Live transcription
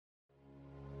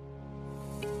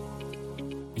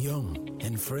Young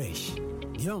and fresh.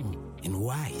 Young and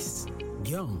wise.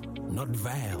 Young, not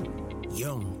vile.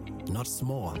 Young, not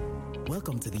small.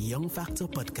 Welcome to the Young Factor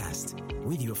Podcast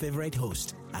with your favorite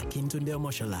host, Akintunde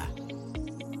Omoshola.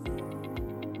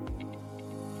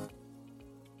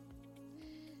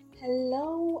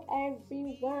 Hello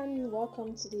everyone,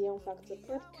 welcome to the Young Factor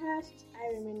Podcast.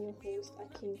 I remain your host,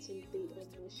 Akintunde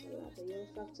Omoshola. The Young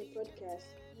Factor Podcast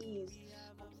is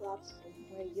a platform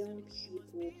where young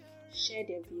people share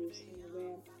their views and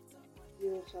where we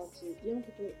reach out to young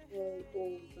people all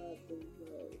over the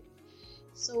world.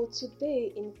 So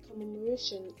today, in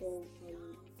commemoration of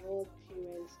World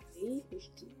Parents' Day, which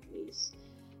took place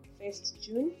 1st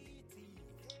June,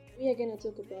 we are going to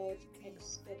talk about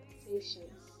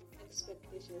expectations,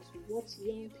 what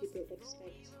young people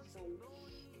expect from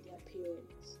their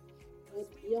parents, what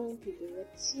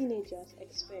teenagers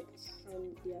expect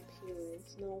from their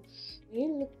parents. Now,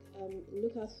 when you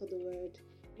look out for the word,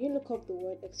 when you look up the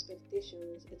word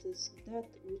expectations, it is that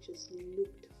which is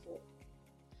looked for.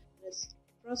 There's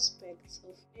prospects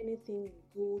of anything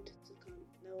good to come.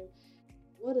 Now,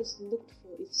 what is looked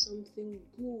for is something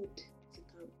good to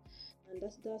come. And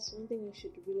that's one thing you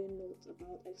should really note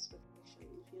about expectations.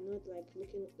 If you're not like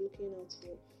looking out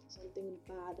for something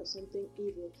bad or something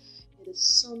evil, it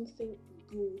is something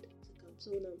good to come.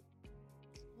 So now,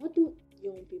 what do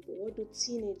young people, what do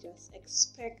teenagers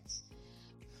expect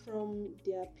from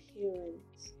their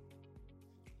parents?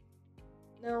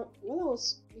 Now, while I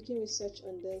was making research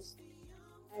on this,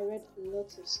 I read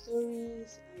lots of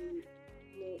stories.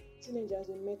 Teenagers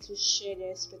were meant to share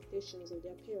their expectations of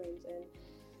their parents, and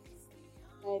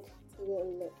like there were a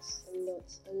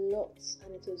lot,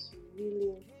 and it was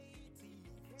really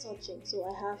touching. So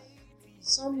I have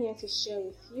some here to share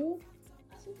with you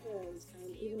as a parent,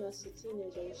 and even as a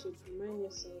teenager, you should remind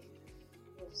yourself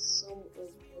of some of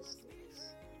those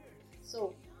things.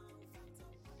 So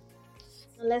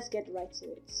now let's get right to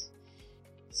it.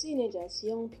 Teenagers,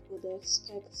 young people, they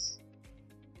expect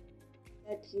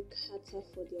that you cater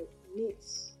for their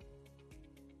needs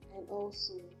and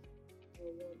also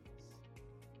their wants.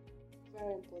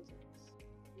 Very important.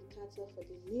 You cater for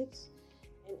the needs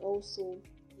and also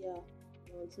their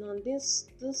wants. Now,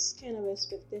 this kind of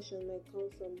expectation might come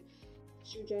from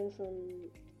children from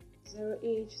 0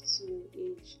 age to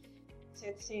age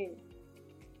 13.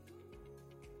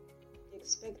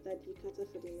 Expect that you cater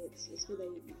for the needs. Expect that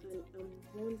you can.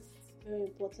 One very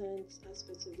important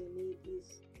aspect of the need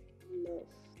is love.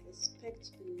 Expect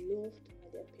to be loved by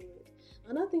their parents.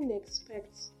 Another thing they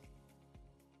expect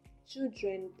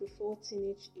children before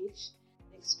teenage age,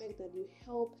 they expect that you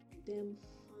help them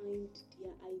find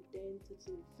their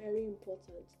identity. Very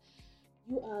important.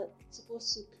 You are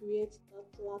supposed to create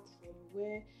a platform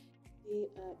where they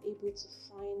are able to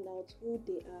find out who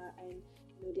they are and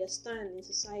their stand in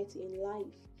society, in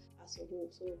life as a whole.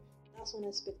 So that's one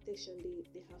expectation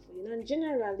they have for you. And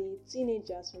generally,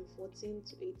 teenagers from 14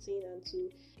 to 18 and to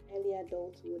early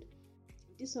adulthood,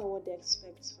 these are what they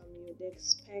expect from you. They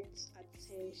expect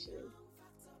attention.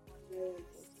 Very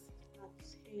important.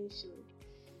 Attention.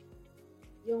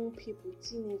 Young people,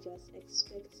 teenagers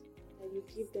expect that you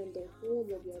give them the whole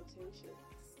of your attention.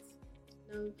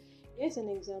 Now, here's an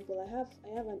example. I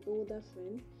have an older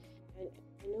friend, and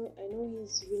I know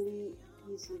he's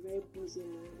a very busy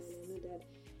man, and I know that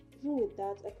even with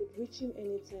that I could reach him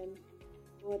anytime,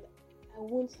 but I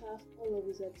won't have all of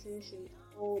his attention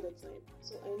all the time.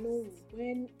 So I know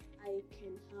when I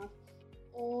can have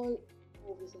all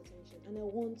of his attention, and I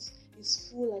want his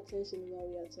full attention while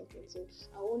we are talking. So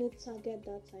I want to target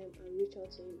that time and reach out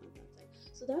to him at that time.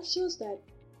 So that shows that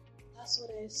that's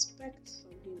what I expect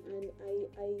from him,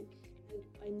 and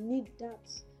I need that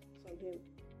from him.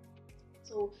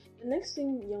 So the next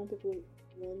thing young people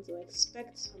want or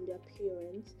expect from their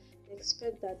parents, they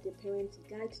expect that their parents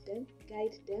guide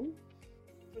them,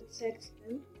 protect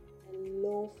them, and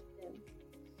love them.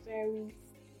 Very,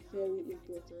 very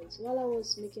important. While I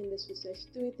was making this research,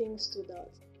 three things stood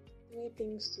out.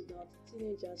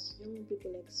 Teenagers, young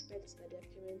people expect that their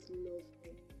parents love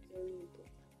them. Very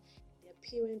important. Their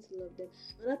parents love them.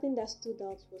 Another thing that stood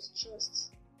out was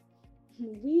trust.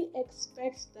 We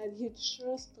expect that you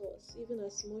trust us even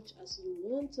as much as you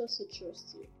want us to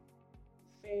trust you.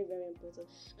 Very, very important.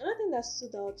 Another thing that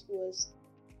stood out was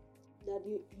that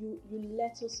you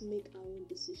let us make our own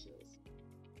decisions.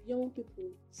 Young people,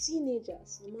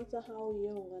 teenagers, no matter how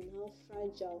young and how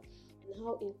fragile and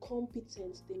how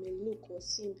incompetent they may look or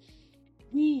seem,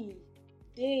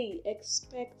 they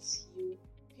expect you,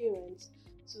 parents,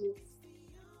 to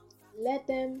let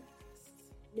them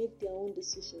make their own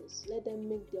decisions, let them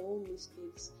make their own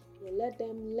mistakes, let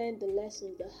them learn the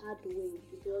lessons the hard way,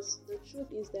 because the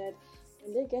truth is that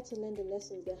when they get to learn the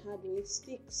lessons the hard way, it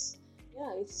sticks.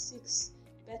 Yeah, it sticks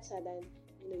better than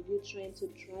you trying to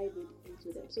drive it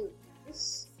into them. So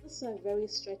this is a very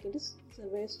striking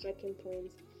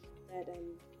point that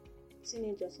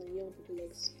teenagers and young people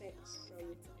expect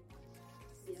from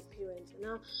their parents.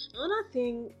 Now, another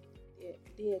thing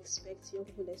young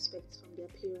people expect from their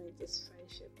parents is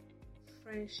friendship.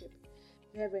 Friendship,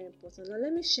 very, very important. Now,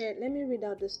 let me read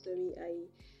out the story I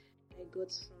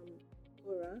got from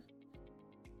Quora.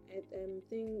 I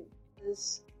think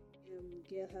this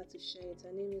girl had to share it.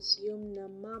 Her name is Yumna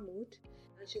Mahmood,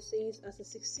 and she says, as a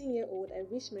 16-year-old, I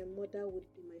wish my mother would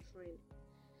be my friend.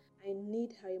 I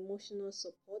need her emotional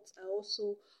support. I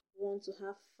also want to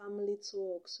have family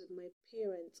talks with my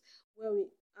parents where we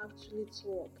actually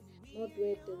talk, not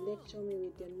where they lecture me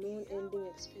with their non-ending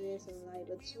experience in life,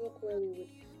 but talk where we would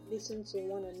listen to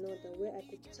one another, where I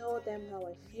could tell them how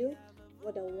I feel,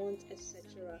 what I want,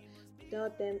 etc.,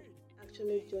 without them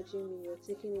actually judging me or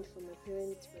taking it from my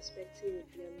parents' perspective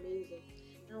would be amazing.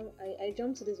 Now, I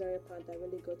jumped to this very part that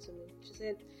really got to me. She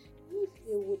said, if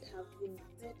they would have been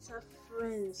better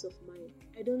friends of mine,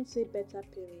 I don't say better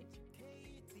parents,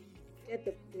 get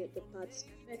the parts,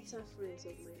 better friends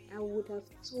of mine, I would have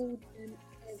told them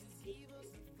everything.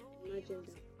 Imagine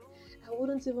that. I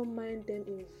wouldn't even mind them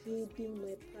invading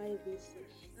my privacy.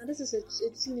 Now, this is a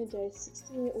teenager, a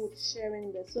 16-year-old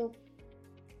sharing this. So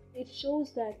it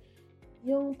shows that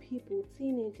young people,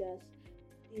 teenagers,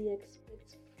 they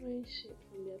expect friendship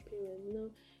from their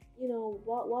parents.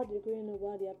 While they're growing up,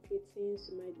 while they're preteens,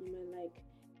 you might like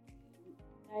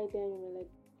guide them, you might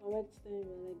like correct them, you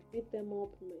might like beat them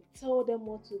up, you might tell them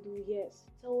what to do. Yes,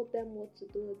 tell them what to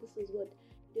do. This is what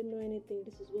you don't know anything.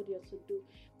 This is what you have to do.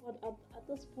 But at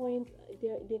this point,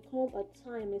 there come a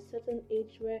time, a certain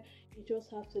age where you just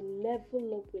have to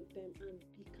level up with them and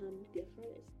become their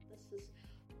friends.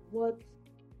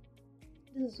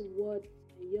 This is what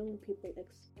young people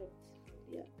expect from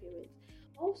their parents.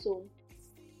 Also,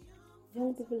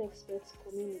 young people expect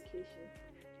communication.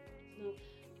 Now,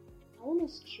 I want to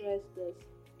stress this.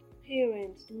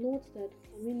 Parents, note that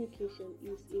communication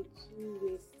is a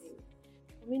two-way thing.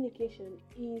 Communication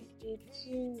is a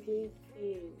two-way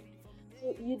thing.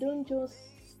 So you don't just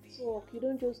talk to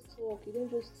them.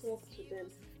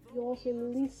 You also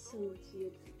listen to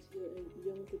your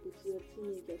young people, to your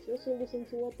teenagers. You also listen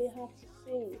to what they have to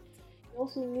say. You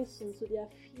also listen to their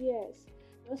fears.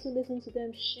 You also listen to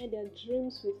them share their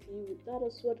dreams with you. That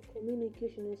is what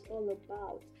communication is all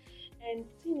about. And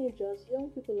teenagers, young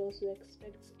people also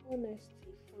expect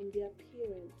honesty from their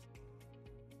parents.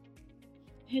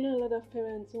 I know a lot of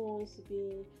parents who want to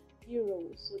be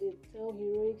heroes, so they tell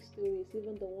heroic stories,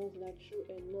 even the ones that are true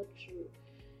and not true.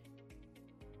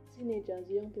 Teenagers,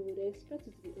 young people, they expect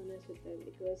you to be honest with them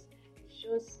because it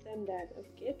shows them that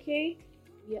okay,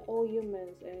 we are all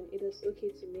humans and it is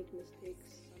okay to make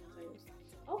mistakes sometimes.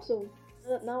 Also,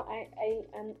 now I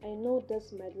know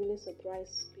this might really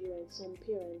surprise some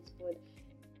parents, but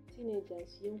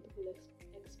teenagers, young people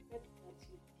expect that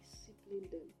you discipline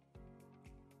them.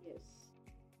 Yes,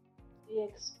 they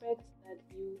expect that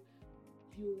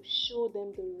you show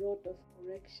them the rod of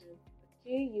correction.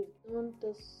 Okay, you've done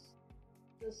this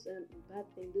bad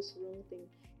thing, this wrong thing.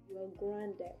 You are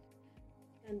grounded,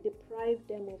 and deprive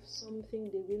them of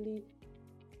something they really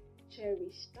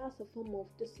cherish. That's a form of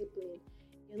discipline.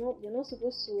 You're not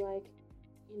supposed to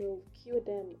kill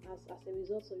them as a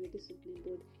result of your discipline,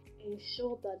 but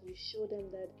ensure that you show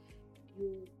them that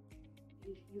you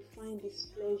find this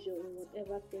pleasure in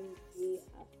whatever thing they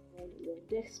have done wrong.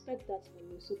 They expect that from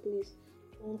you, so please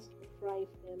don't deprive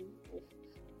them of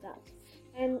that.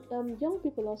 And young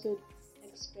people also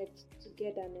expect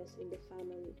togetherness in the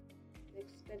family. They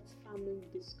expect family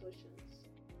discussions.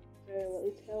 Very well,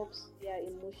 it helps their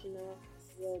emotional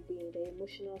well-being, their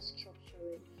emotional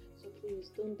structuring. So please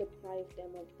don't deprive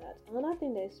them of that. Another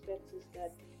thing they expect is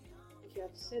that if you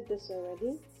have said this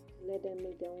already, let them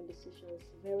make their own decisions.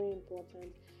 Very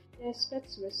important. They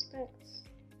expect respect.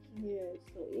 Yes.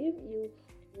 So if you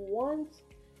want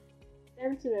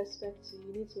them to respect you,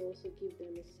 you need to also give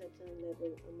them a certain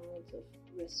amount of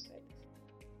respect.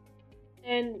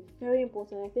 And very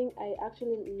important, I think I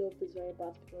actually love this very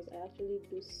part because I actually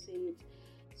do say it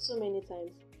so many times.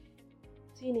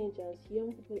 Teenagers,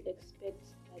 young people expect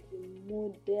that you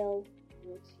model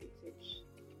what you teach.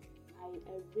 I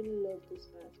really love this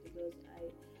part because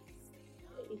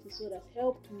it is what has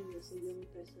helped me as a young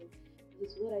person. It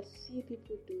is what I see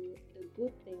people do, the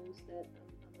good things that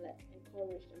I'm like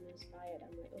encouraged and inspired.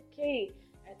 I'm like, okay,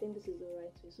 I think this is the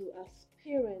right way. So as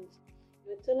parents,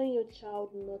 you're telling your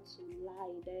child not to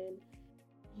lie, then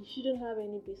You shouldn't have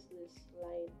any business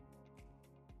lying.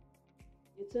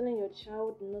 You're telling your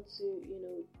child not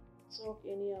to, talk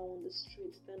anyhow on the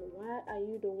streets. Then why are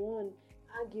you the one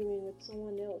arguing with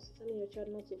someone else? You're telling your child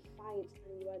not to fight,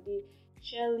 and you are the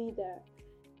cheerleader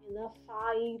in that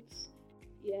fight,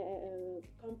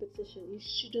 competition. You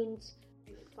shouldn't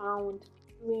be found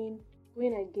going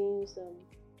against the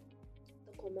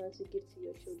commands you give to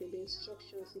your children, the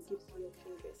instructions you give to your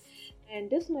children. And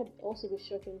this might also be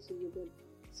shocking to you, but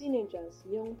teenagers,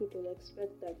 young people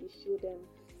expect that you show them,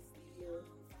 you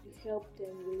help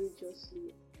them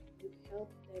religiously. You help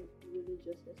them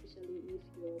religiously, especially if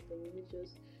you're of a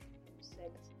religious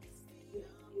sect.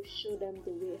 You show them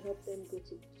the way, help them go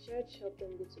to church, help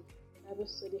them go to Bible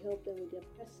study, help them with their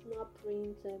personal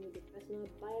praying time, with their personal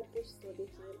Bible study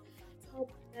time. Help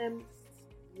them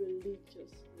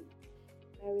religiously.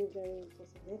 Very, very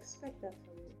important. They expect that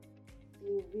from me.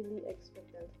 They really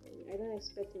expect that from me. I don't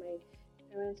expect my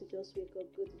parents to just wake up,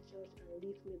 go to church, and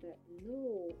leave me there.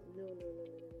 No.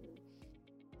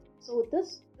 So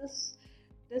this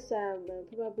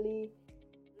probably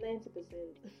 90%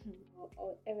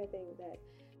 or everything that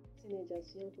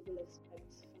teenagers, young people expect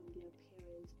from their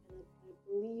parents, and I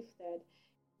believe that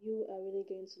you are really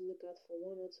going to look out for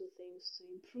one or two things to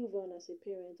improve on as a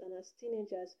parent. And as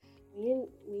teenagers, when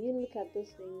you look at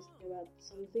those things, there are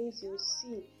some things you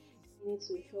see you need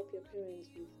to help your parents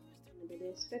with, and that they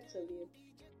expect of you,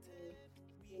 and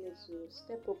you need to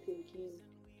step up your game,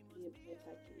 be a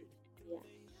better kid. Yeah.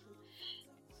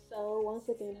 So once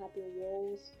again, happy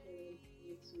World's Parent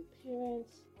Day to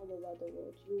parents all over the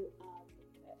world. You are the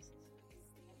best.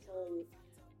 I tell you,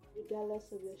 regardless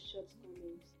of your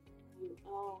shortcomings, you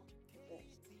are the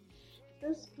best.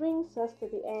 This brings us to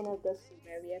the end of this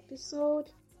very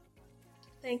episode.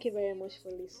 Thank you very much for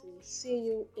listening. See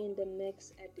you in the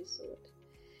next episode.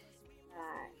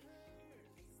 Bye.